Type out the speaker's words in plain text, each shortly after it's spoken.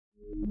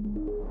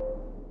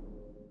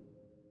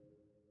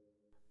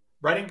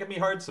Writing can be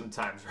hard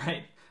sometimes,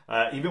 right?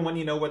 Even when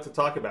you know what to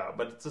talk about,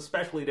 but it's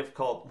especially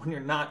difficult when you're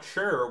not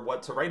sure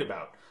what to write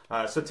about.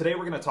 So today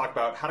we're going to talk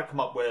about how to come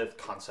up with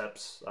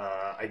concepts,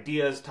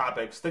 ideas,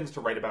 topics, things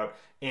to write about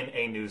in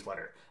a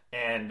newsletter.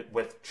 And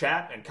with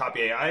chat and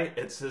Copy AI,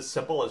 it's as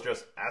simple as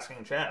just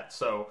asking chat.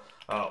 So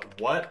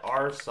what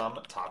are some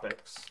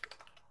topics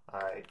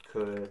I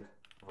could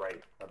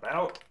write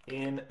about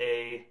in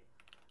a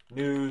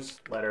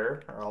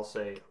newsletter, or I'll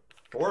say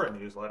for a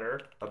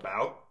newsletter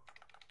about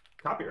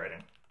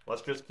copywriting?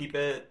 Let's just keep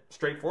it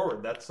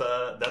straightforward. That's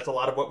a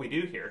lot of what we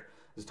do here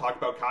is talk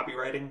about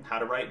copywriting, how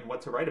to write, and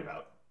what to write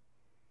about.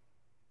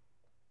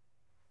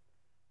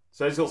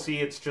 So as you'll see,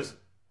 it's just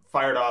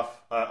fired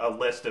off a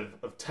list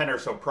of 10 or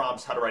so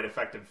prompts: how to write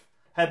effective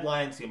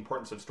headlines, the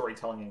importance of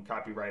storytelling and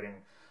copywriting,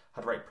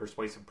 how to write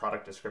persuasive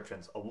product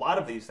descriptions. A lot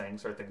of these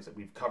things are things that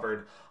we've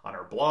covered on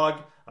our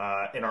blog,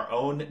 in our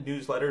own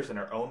newsletters, in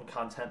our own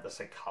content. The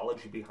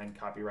psychology behind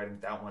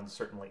copywriting, that one's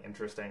certainly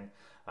interesting.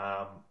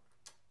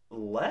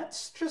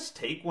 Let's just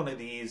take one of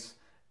these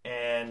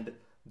and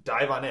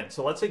dive on in.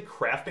 So let's say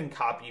crafting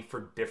copy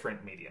for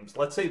different mediums.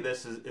 Let's say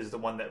this is the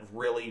one that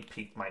really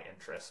piqued my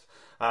interest.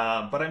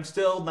 But I'm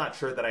still not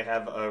sure that I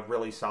have a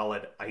really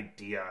solid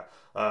idea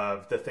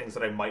of the things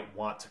that I might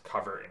want to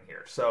cover in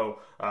here. So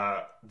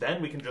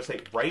then we can just say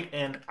write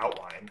an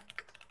outline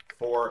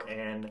for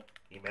an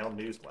email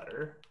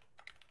newsletter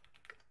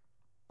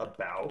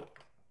about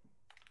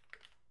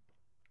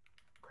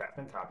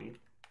crafting copy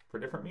for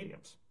different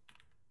mediums.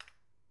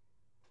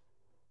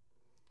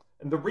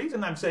 And the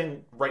reason I'm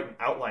saying write an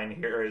outline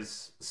here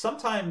is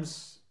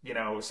sometimes,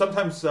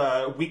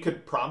 we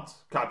could prompt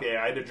Copy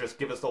AI to just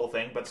give us the whole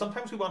thing, but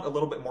sometimes we want a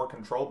little bit more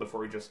control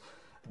before we just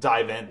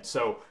dive in.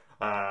 So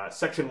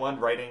section 1,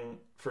 writing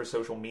for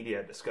social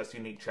media, discuss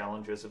unique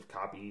challenges of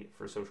copy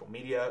for social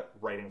media,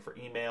 writing for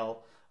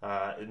email.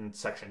 In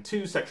section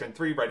 2, section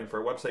 3, writing for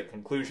a website,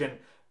 conclusion.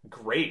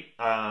 Great.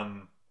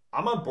 I'm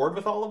on board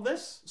with all of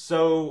this.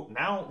 So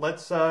now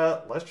let's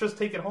just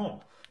take it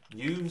home.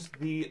 Use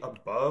the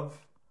above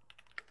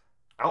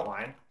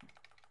outline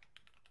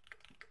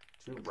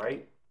to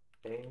write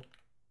a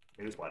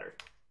newsletter.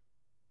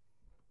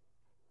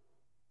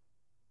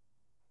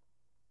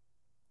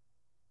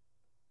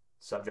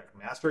 Subject: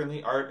 mastering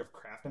the art of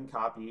crafting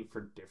copy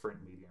for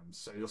different mediums.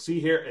 So you'll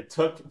see here, it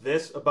took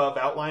this above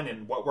outline,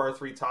 and what were our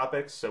 3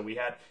 topics? So we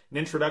had an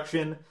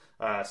introduction,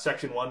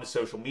 section 1 to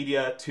social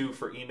media, 2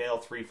 for email,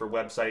 3 for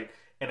website,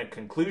 and a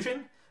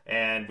conclusion.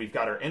 And we've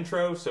got our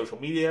intro, social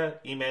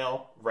media,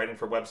 email, writing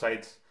for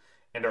websites,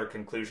 and our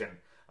conclusion.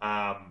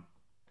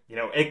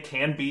 It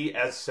can be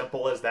as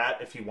simple as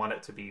that if you want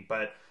it to be,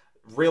 but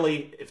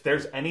really, if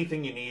there's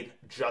anything you need,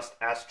 just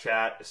ask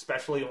chat,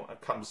 especially when it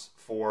comes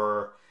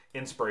for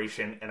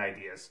inspiration and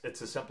ideas.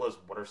 It's as simple as,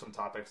 what are some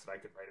topics that I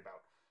could write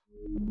about?